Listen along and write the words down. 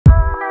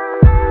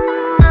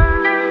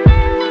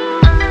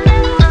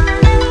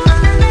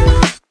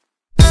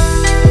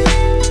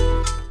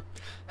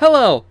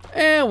Hello,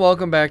 and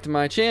welcome back to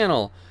my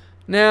channel.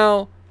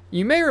 Now,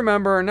 you may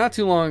remember not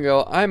too long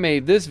ago, I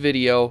made this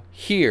video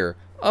here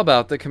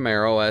about the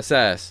Camaro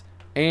SS,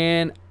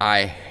 and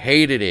I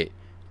hated it.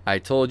 I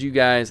told you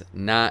guys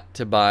not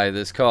to buy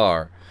this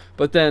car.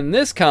 But then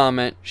this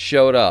comment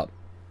showed up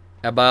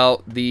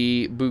about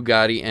the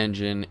Bugatti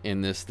engine in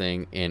this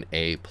thing in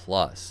A+.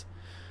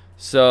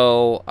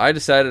 So I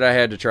decided I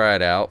had to try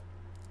it out.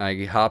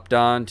 I hopped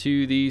on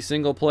to the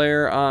single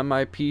player on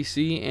my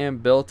PC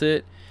and built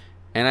it.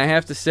 And I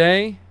have to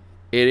say,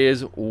 it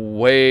is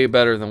way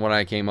better than what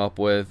I came up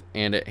with,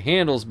 and it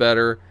handles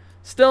better.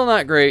 Still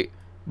not great,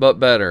 but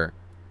better.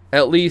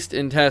 At least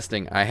in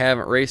testing. I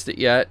haven't raced it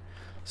yet.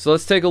 So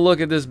let's take a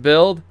look at this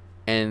build,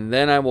 and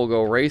then I will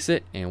go race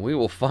it, and we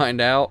will find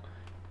out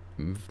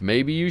if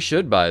maybe you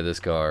should buy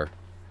this car.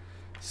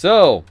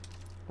 So,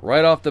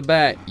 right off the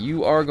bat,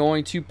 you are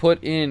going to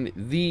put in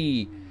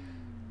the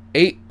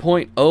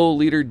 8.0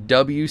 liter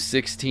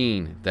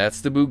W16. That's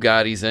the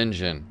Bugatti's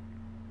engine.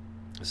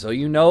 So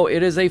you know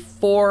it is a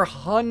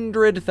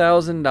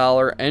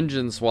 $400,000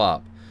 engine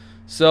swap.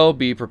 So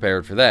be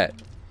prepared for that.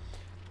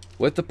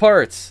 With the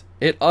parts,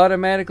 it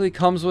automatically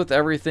comes with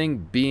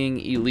everything being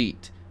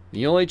elite.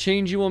 The only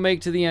change you will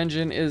make to the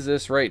engine is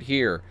this right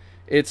here.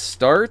 It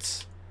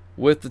starts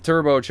with the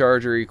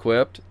turbocharger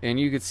equipped, and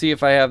you can see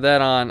if I have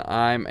that on,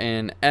 I'm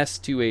an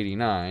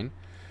S289.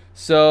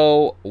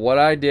 So what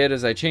I did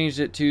is I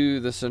changed it to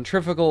the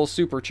centrifugal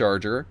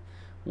supercharger,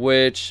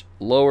 which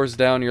lowers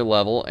down your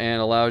level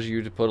and allows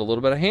you to put a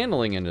little bit of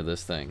handling into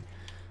this thing.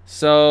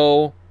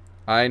 So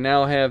I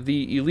now have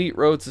the Elite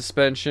road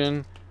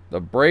suspension. The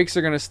brakes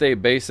are going to stay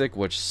basic,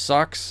 which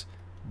sucks,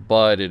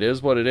 but it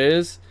is what it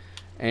is.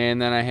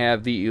 And then I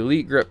have the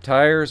Elite grip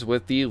tires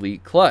with the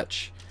Elite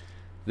clutch.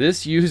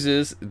 This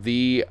uses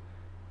the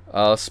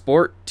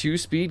Sport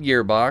 2-speed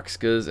gearbox,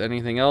 because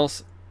anything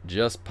else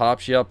just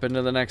pops you up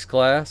into the next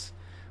class,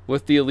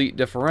 with the Elite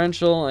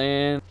differential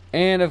and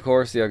of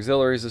course the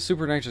auxiliaries of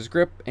Super Nitrous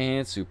Grip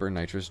and Super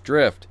Nitrous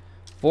Drift.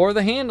 For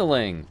the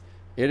handling,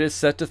 it is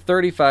set to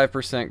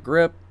 35%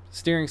 grip,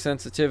 steering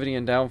sensitivity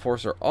and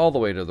downforce are all the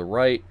way to the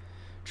right,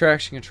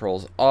 traction control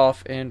is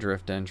off, and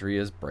drift entry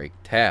is brake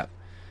tap.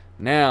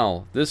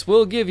 Now, this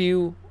will give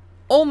you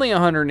only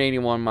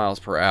 181 miles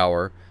per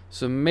hour,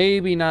 so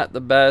maybe not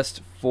the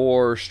best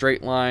for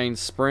straight line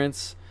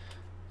sprints.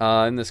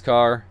 In this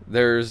car,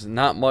 there's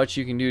not much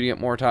you can do to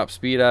get more top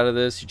speed out of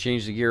this. You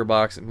change the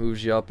gearbox, it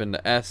moves you up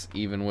into S,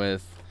 even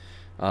with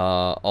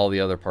all the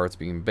other parts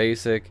being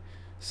basic.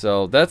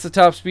 So that's the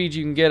top speed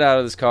you can get out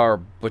of this car,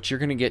 but you're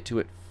going to get to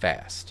it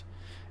fast.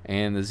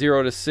 And the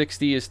 0 to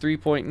 60 is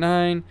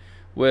 3.9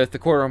 with the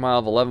quarter mile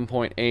of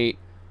 11.8,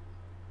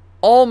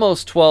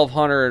 almost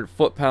 1,200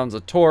 foot-pounds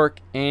of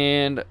torque,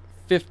 and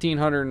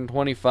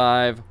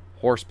 1,525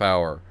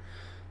 horsepower.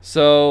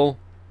 So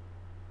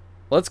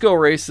let's go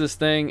race this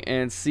thing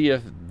and see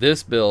if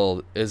this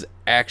build is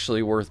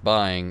actually worth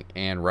buying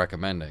and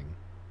recommending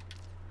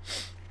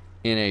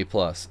in A+.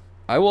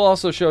 I will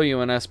also show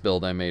you an S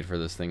build I made for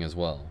this thing as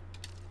well.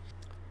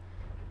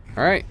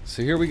 Alright,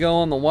 so here we go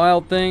on the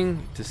wild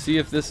thing to see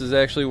if this is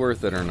actually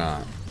worth it or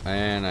not.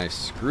 And I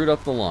screwed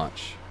up the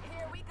launch.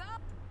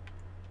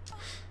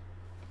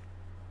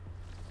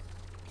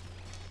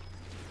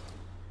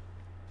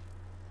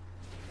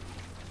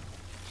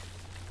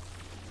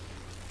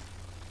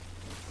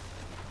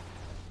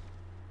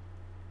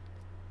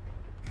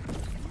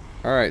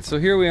 Alright, so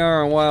here we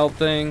are on Wild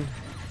Thing.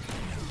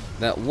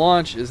 That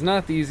launch is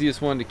not the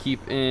easiest one to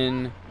keep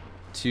in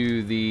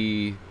to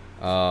the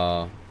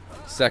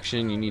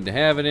section you need to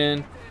have it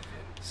in.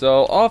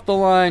 So off the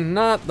line,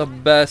 not the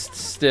best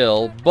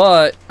still,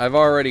 but I've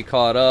already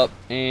caught up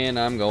and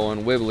I'm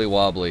going wibbly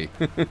wobbly.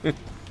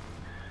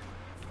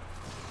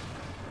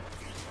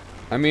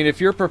 I mean,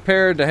 if you're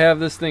prepared to have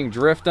this thing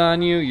drift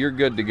on you, you're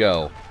good to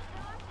go.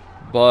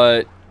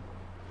 But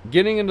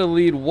getting into the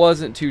lead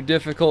wasn't too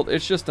difficult.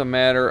 It's just a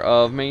matter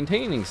of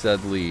maintaining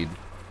said lead.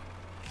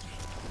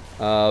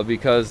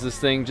 Because this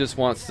thing just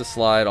wants to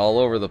slide all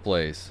over the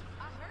place.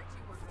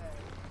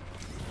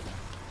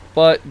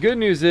 But good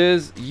news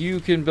is you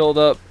can build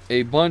up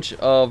a bunch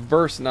of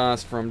burst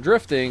knots from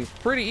drifting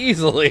pretty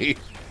easily.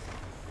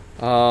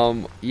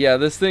 Yeah,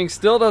 this thing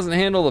still doesn't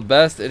handle the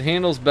best. It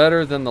handles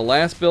better than the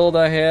last build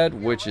I had,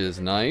 which is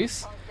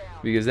nice,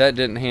 because that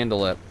didn't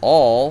handle at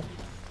all.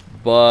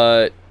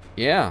 But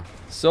yeah,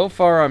 so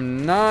far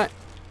I'm not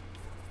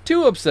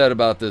too upset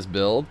about this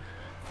build.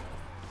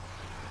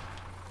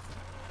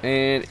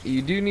 And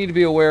you do need to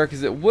be aware,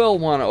 because it will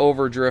want to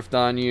overdrift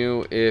on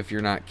you if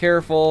you're not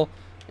careful.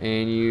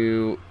 And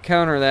you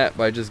counter that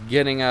by just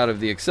getting out of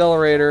the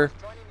accelerator,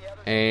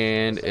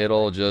 and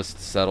it'll just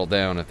settle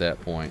down at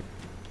that point.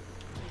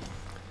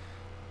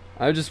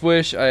 I just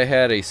wish I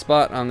had a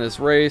spot on this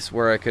race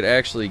where I could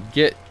actually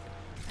get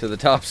to the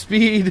top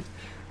speed.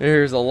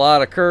 There's a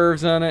lot of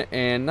curves on it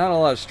and not a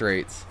lot of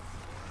straights.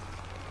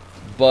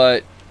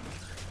 But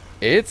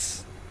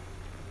it's,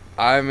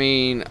 I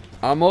mean,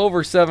 I'm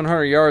over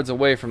 700 yards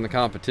away from the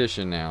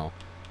competition now.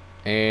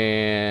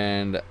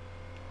 And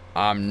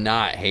I'm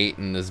not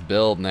hating this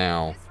build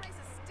now.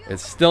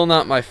 It's still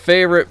not my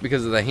favorite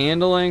because of the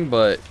handling,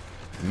 but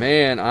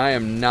man, I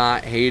am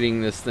not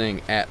hating this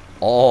thing at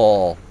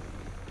all.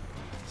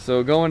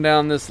 So going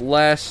down this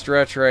last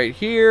stretch right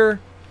here,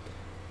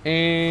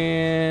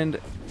 and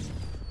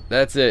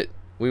that's it.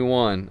 We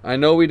won. I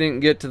know we didn't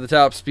get to the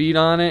top speed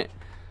on it,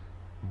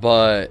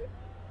 but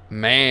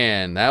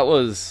man, that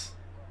was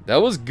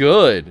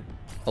good.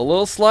 A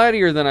little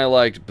slidier than I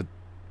liked, but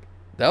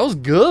that was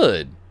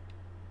good.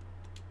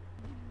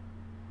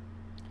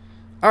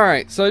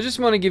 Alright, so I just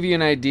want to give you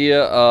an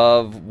idea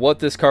of what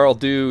this car will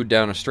do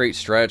down a straight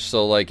stretch.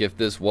 So like if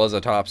this was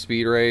a top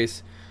speed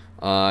race,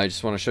 I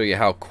just want to show you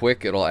how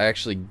quick it'll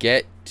actually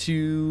get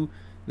to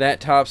that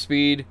top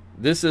speed.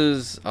 This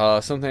is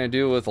something I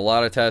do with a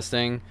lot of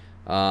testing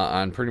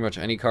on pretty much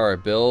any car I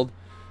build.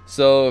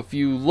 So if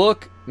you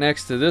look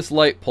next to this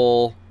light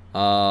pole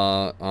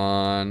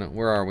on,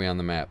 where are we on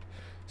the map?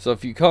 So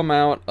if you come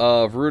out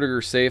of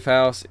Rudiger Safe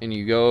House and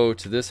you go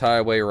to this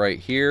highway right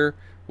here,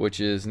 which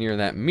is near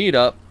that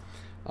meetup,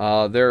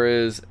 there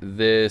is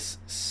this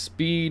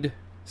speed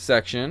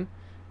section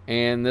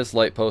and this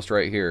light post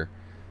right here.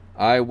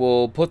 I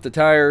will put the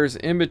tires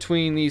in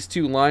between these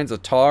two lines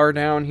of tar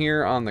down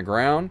here on the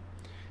ground,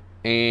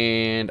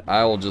 and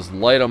I will just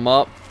light them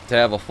up to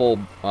have a full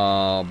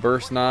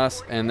burst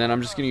NOS, and then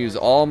I'm just going to use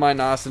all my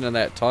NOS into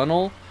that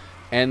tunnel,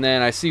 and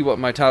then I see what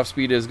my top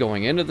speed is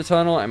going into the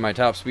tunnel and my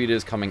top speed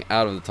is coming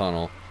out of the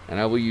tunnel, and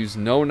I will use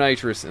no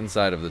nitrous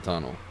inside of the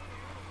tunnel.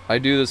 I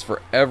do this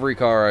for every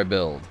car I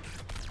build.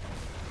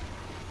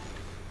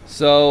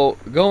 So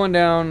going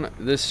down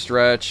this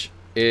stretch,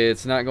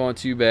 it's not going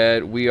too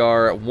bad. We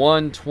are at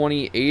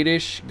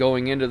 128-ish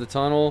going into the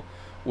tunnel,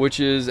 which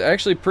is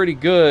actually pretty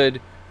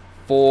good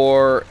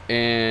for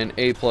an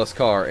A+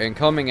 car. And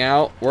coming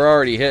out, we're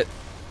already hit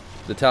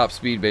the top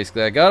speed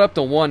basically. I got up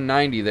to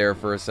 190 there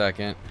for a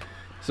second.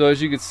 So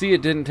as you can see,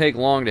 it didn't take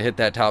long to hit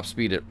that top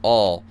speed at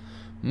all.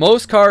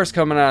 Most cars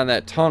coming out of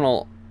that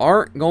tunnel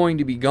aren't going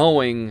to be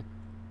going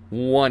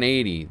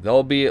 180.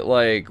 They'll be at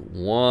like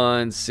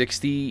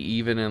 160,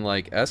 even in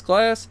like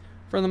S-Class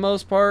for the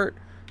most part.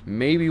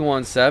 Maybe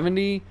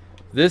 170.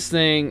 This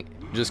thing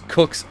just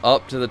cooks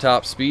up to the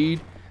top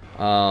speed,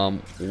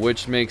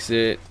 which makes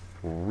it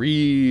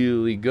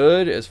really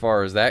good as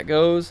far as that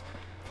goes.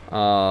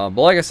 But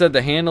like I said,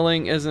 the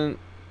handling isn't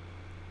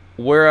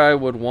where I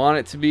would want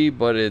it to be,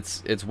 but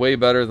it's way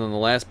better than the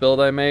last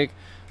build I make.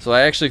 So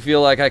I actually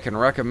feel like I can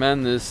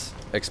recommend this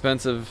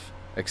expensive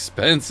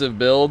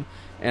build,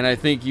 and I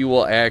think you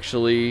will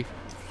actually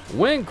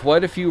win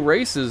quite a few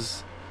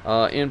races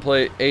in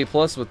play A+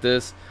 with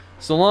this,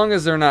 so long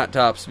as they're not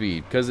top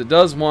speed, because it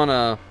does want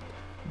to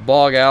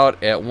bog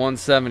out at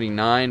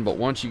 179, but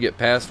once you get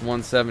past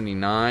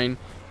 179,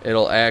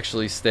 it'll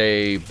actually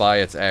stay by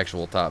its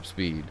actual top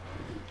speed.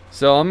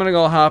 So I'm going to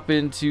go hop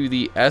into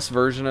the S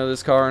version of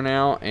this car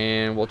now,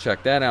 and we'll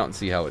check that out and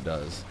see how it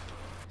does.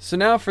 So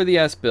now for the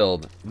S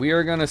build, we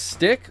are going to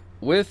stick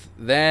with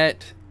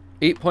that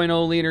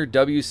 8.0 liter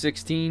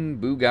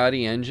W16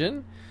 Bugatti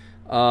engine.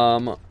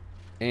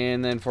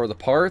 And then for the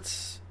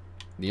parts,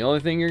 the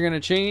only thing you're going to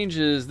change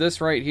is this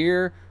right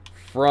here,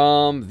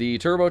 from the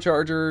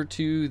turbocharger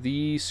to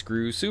the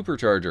screw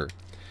supercharger.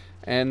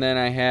 And then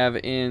I have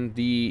in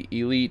the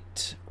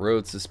Elite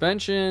road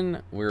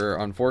suspension, we're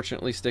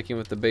unfortunately sticking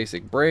with the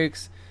basic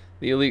brakes,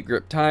 the Elite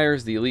grip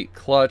tires, the Elite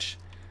clutch.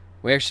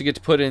 We actually get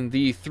to put in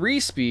the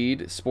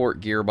 3-speed sport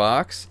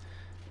gearbox,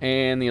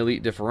 and the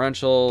Elite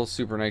differential,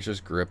 super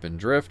nitrous grip and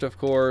drift, of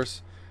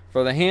course.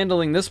 For the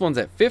handling, this one's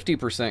at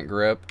 50%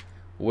 grip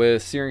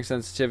with steering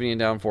sensitivity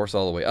and downforce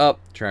all the way up,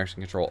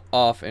 traction control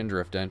off, and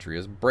drift entry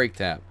as brake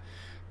tap.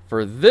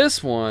 For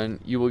this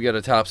one, you will get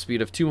a top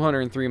speed of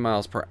 203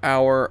 miles per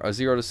hour, a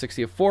 0 to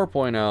 60 of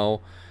 4.0,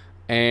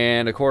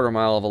 and a quarter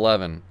mile of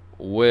 11,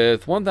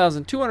 with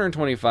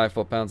 1,225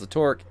 foot-pounds of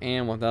torque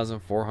and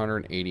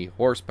 1,480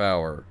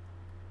 horsepower.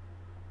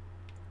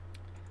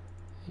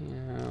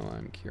 Now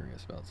I'm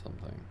curious about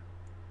something.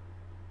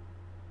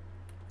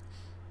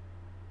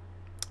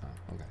 Oh,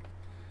 okay.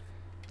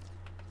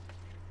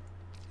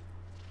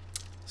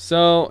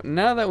 So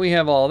now that we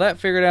have all that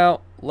figured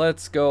out,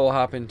 let's go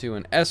hop into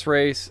an S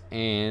race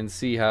and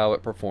see how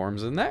it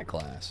performs in that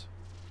class.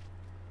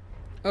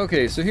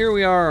 Okay, so here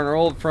we are on our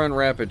old friend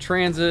Rapid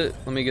Transit.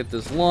 Let me get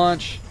this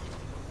launch.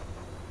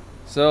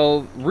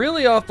 So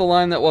really off the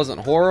line, that wasn't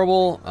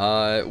horrible.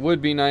 It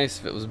would be nice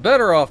if it was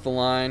better off the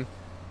line,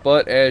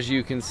 but as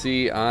you can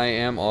see, I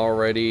am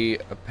already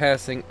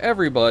passing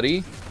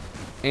everybody,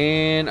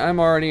 and I'm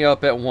already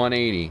up at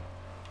 180.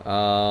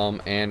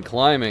 And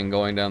climbing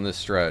going down this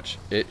stretch.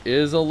 It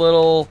is a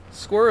little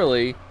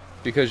squirrely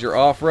because you're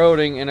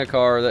off-roading in a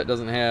car that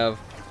doesn't have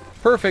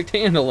perfect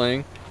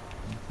handling,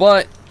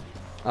 but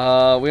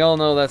we all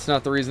know that's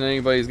not the reason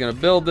anybody's going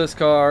to build this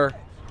car,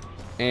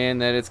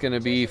 and that it's going to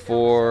be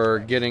for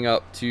getting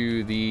up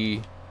to the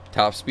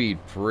top speed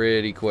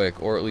pretty quick,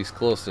 or at least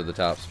close to the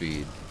top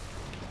speed.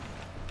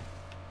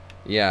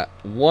 Yeah,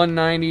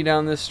 190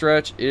 down this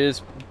stretch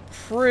is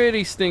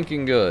pretty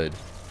stinking good.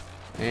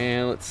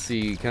 And let's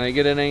see, can I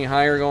get it any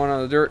higher going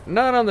on the dirt?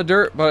 Not on the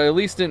dirt, but I at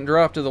least didn't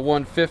drop to the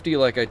 150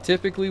 like I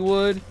typically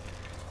would.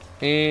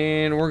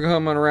 And we're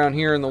coming around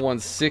here in the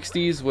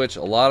 160s, which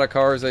a lot of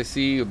cars I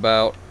see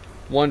about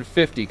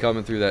 150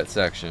 coming through that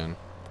section.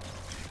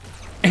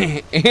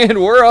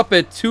 And we're up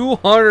at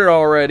 200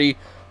 already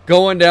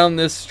going down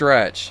this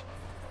stretch.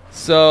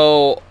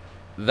 So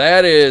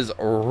that is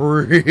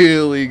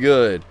really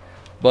good.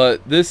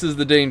 But this is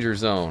the danger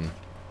zone.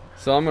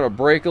 So I'm going to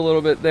brake a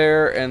little bit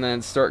there and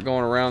then start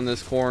going around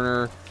this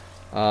corner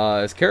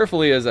as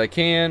carefully as I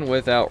can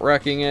without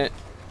wrecking it.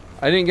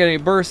 I didn't get any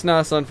burst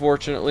knots,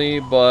 unfortunately,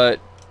 but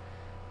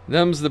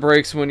them's the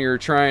brakes when you're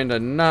trying to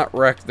not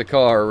wreck the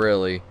car,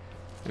 really.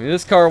 I mean,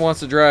 this car wants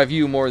to drive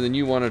you more than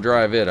you want to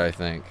drive it, I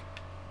think.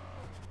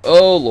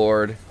 Oh,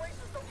 Lord.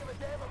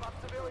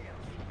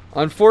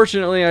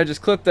 Unfortunately, I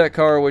just clipped that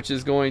car, which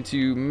is going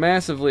to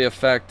massively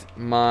affect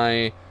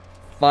my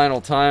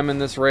final time in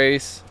this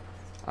race.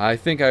 I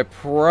think I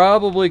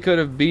probably could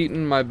have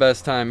beaten my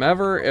best time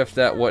ever if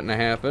that wouldn't have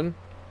happened.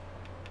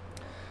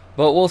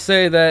 But we'll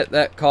say that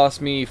that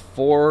cost me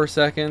 4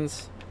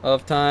 seconds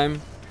of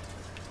time.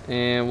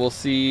 And we'll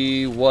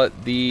see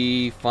what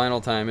the final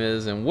time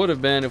is and would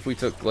have been if we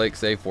took, like,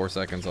 say, 4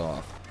 seconds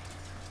off.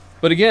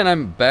 But again,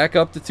 I'm back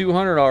up to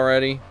 200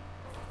 already.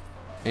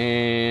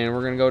 And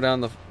we're going to go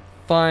down the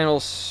final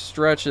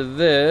stretch of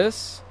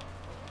this.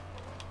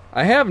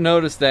 I have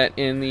noticed that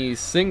in the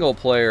single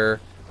player,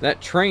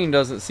 that train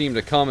doesn't seem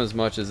to come as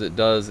much as it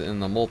does in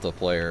the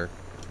multiplayer.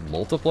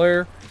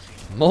 Multiplayer?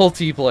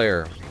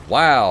 Multiplayer.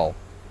 Wow.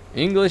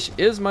 English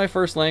is my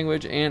first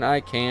language and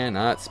I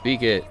cannot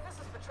speak it.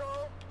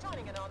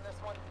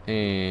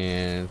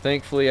 And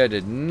thankfully I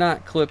did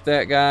not clip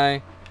that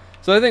guy.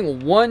 So I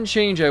think one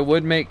change I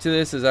would make to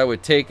this is I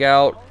would take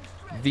out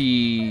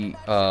the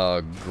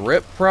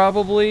grip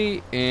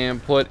probably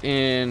and put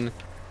in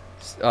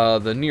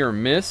the near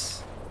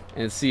miss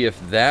and see if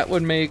that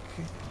would make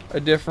a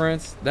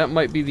difference. That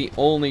might be the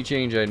only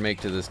change I'd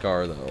make to this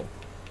car though.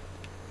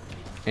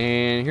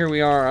 And here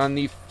we are on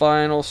the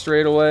final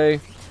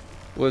straightaway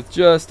with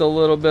just a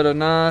little bit of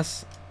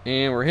NOS,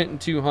 and we're hitting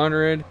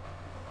 200,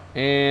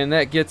 and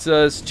that gets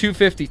us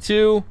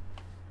 252.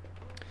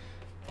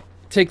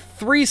 Take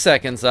 3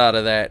 seconds out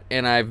of that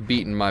and I've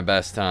beaten my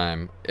best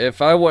time.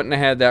 If I wouldn't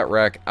have had that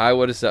wreck, I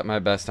would have set my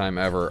best time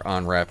ever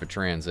on rapid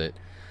transit.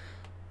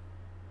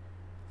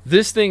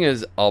 This thing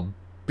is a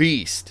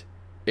beast.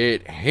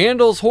 It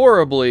handles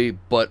horribly,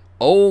 but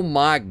oh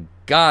my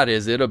god,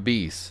 is it a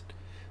beast.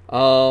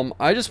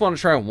 I just want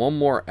to try one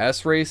more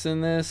S race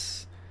in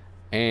this,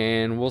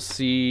 and we'll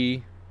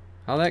see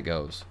how that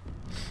goes.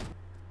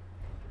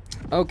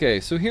 Okay,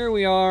 so here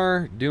we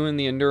are doing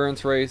the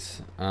endurance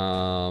race.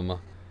 It'll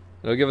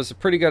give us a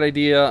pretty good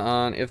idea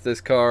on if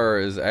this car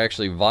is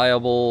actually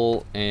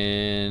viable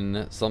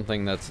in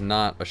something that's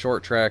not a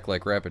short track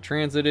like rapid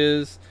transit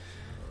is.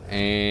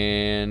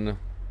 And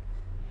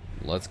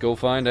let's go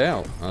find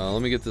out.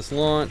 Let me get this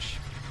launch.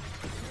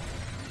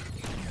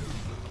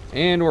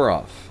 And we're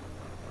off.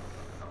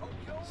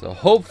 So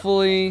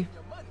hopefully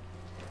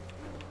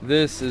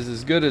this is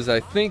as good as I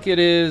think it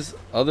is,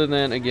 other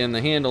than, again,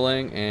 the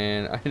handling.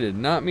 And I did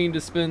not mean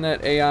to spin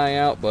that AI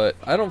out, but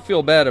I don't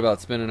feel bad about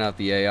spinning out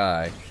the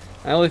AI.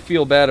 I only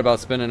feel bad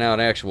about spinning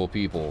out actual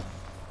people,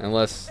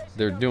 unless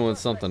they're doing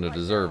something to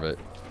deserve it.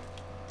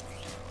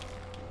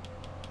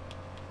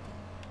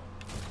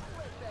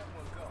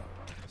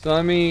 So,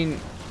 I mean,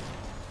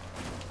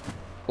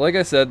 like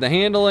I said, the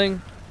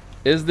handling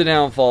is the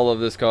downfall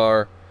of this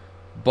car,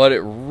 but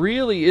it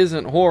really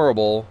isn't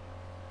horrible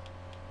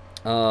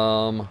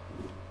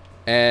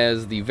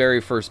as the very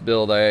first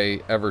build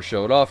I ever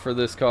showed off for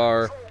this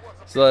car.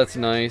 So that's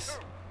nice.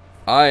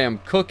 I am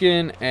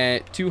cooking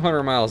at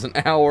 200 miles an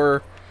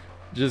hour,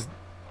 just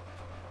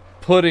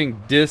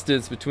putting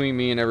distance between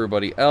me and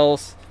everybody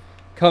else.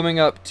 Coming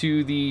up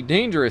to the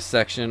dangerous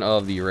section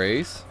of the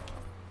race.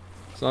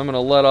 So I'm going to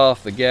let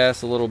off the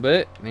gas a little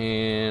bit,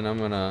 and I'm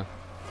going to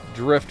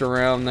drift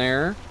around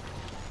there.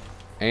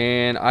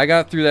 And I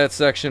got through that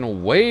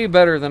section way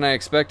better than I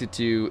expected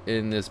to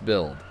in this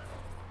build,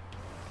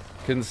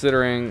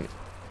 considering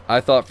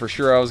I thought for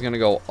sure I was going to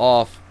go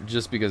off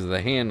just because of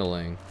the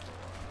handling.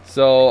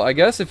 So I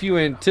guess if you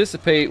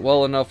anticipate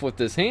well enough with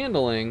this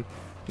handling,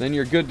 then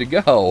you're good to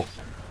go.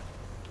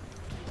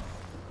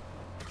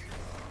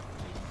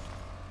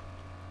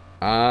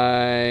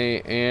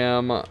 I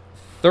am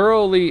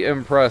thoroughly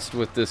impressed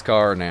with this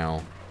car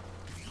now.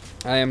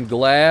 I am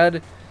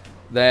glad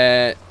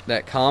that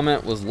that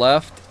comment was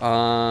left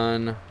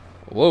on...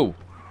 Whoa.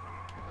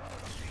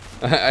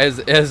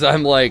 As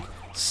I'm like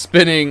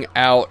spinning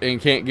out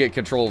and can't get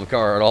control of the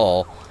car at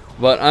all.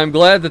 But I'm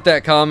glad that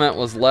that comment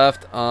was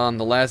left on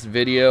the last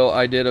video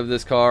I did of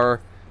this car,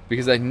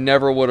 because I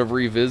never would have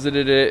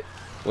revisited it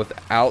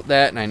without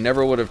that, and I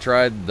never would have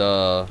tried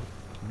the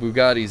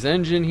Bugatti's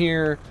engine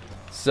here.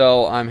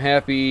 So I'm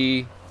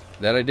happy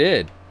that I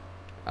did.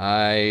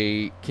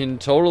 I can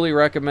totally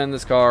recommend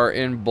this car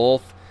in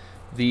both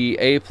the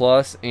A+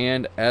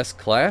 and S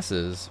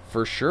classes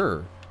for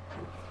sure.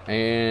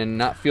 and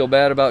not feel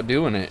bad about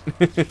doing it.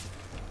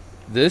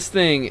 This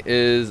thing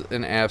is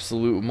an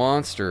absolute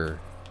monster,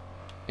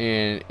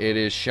 and it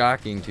is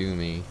shocking to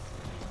me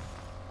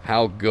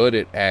how good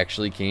it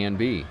actually can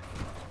be.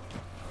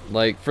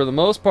 Like, for the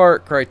most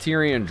part,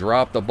 Criterion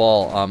dropped the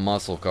ball on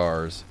muscle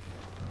cars,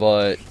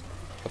 but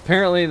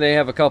apparently they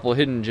have a couple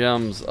hidden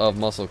gems of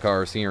muscle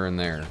cars here and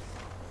there.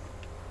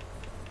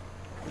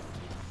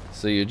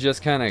 So you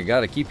just kind of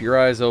got to keep your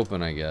eyes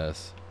open, I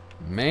guess.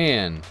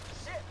 Man.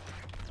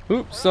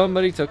 Oops,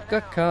 somebody took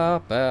a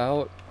cop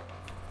out.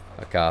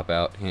 A cop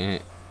out.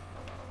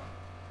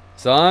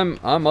 So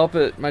I'm up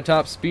at my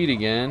top speed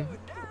again,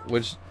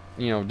 which,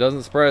 you know,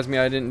 doesn't surprise me.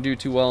 I didn't do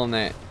too well in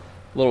that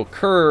little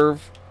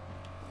curve,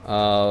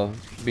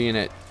 being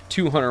at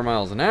 200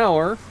 miles an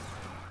hour.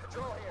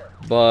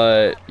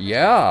 But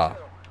yeah,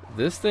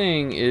 this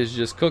thing is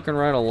just cooking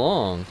right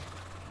along,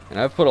 and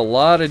I've put a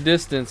lot of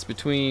distance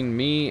between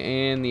me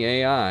and the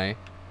AI,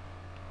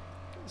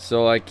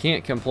 so I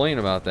can't complain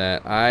about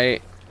that.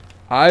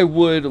 I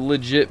would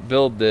legit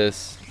build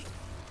this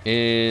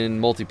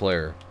in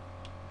multiplayer.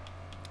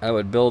 I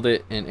would build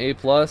it in A+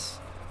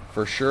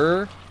 for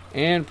sure,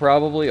 and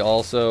probably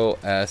also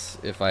S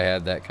if I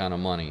had that kind of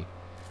money.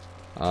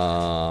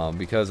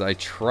 Because I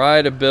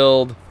try to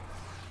build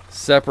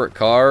separate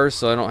cars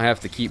so I don't have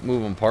to keep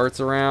moving parts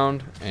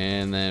around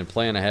and then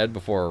plan ahead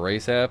before a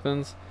race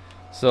happens.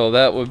 So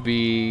that would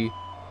be,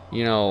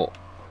 you know,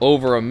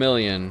 over $1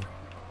 million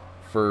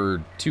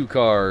for 2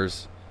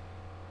 cars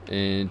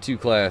in 2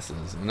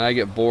 classes, and I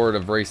get bored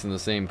of racing the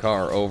same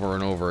car over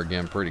and over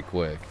again pretty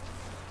quick.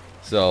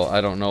 So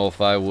I don't know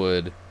if I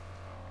would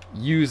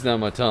use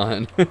them a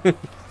ton.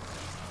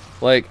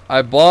 Like,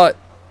 I bought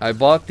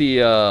the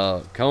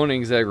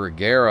Koenigsegg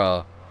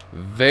Regera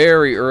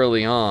very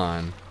early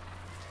on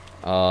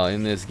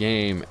in this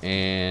game,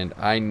 and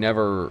I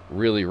never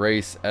really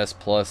race S+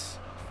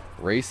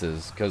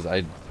 races because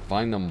I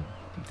find them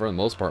for the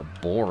most part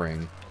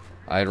boring.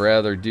 I'd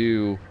rather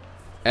do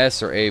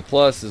S or A+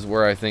 is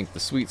where I think the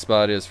sweet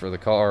spot is for the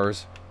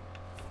cars.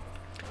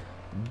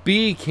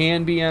 B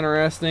can be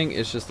interesting,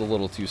 it's just a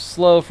little too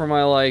slow for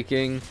my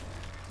liking.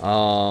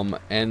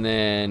 And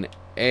then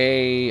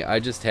A, I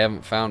just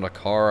haven't found a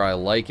car I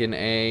like in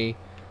A,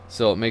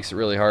 so it makes it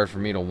really hard for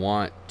me to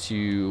want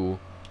to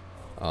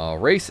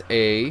race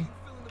A.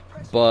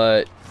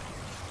 But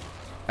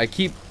I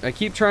keep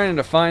trying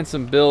to find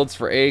some builds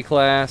for A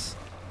class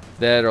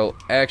that'll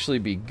actually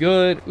be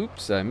good.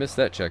 Oops, I missed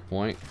that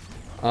checkpoint.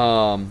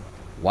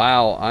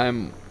 Wow,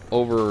 I'm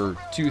over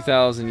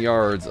 2,000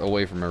 yards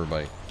away from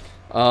everybody.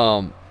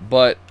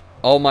 But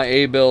all my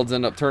A builds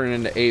end up turning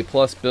into A+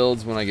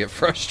 builds when I get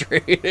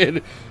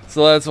frustrated.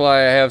 So that's why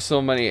I have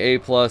so many A+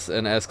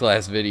 and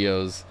S-class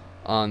videos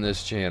on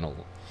this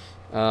channel.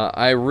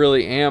 I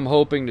really am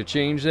hoping to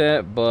change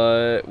that,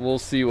 but we'll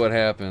see what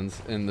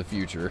happens in the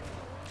future.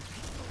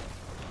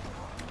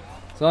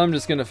 So I'm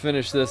just going to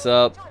finish this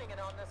up,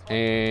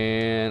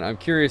 and I'm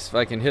curious if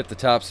I can hit the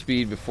top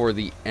speed before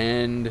the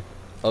end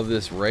of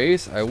this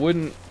race. I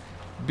wouldn't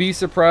be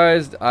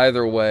surprised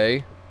either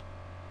way.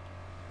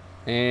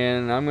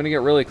 And I'm going to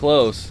get really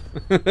close.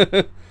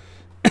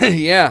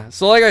 Yeah,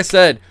 so like I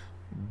said,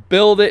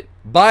 build it,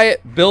 buy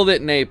it, build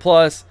it in A+,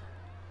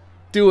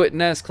 do it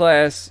in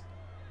S-Class.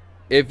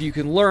 If you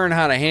can learn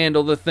how to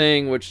handle the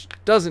thing, which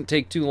doesn't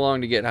take too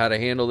long to get how to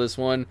handle this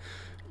one,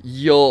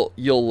 you'll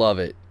love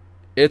it.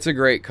 It's a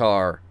great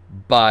car.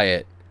 Buy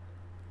it.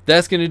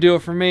 That's going to do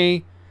it for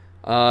me.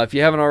 If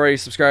you haven't already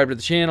subscribed to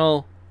the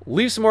channel,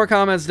 leave some more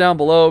comments down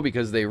below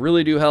because they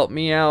really do help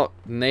me out,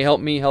 and they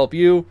help me help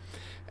you.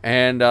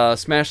 And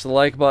smash the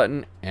like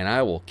button, and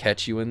I will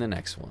catch you in the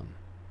next one.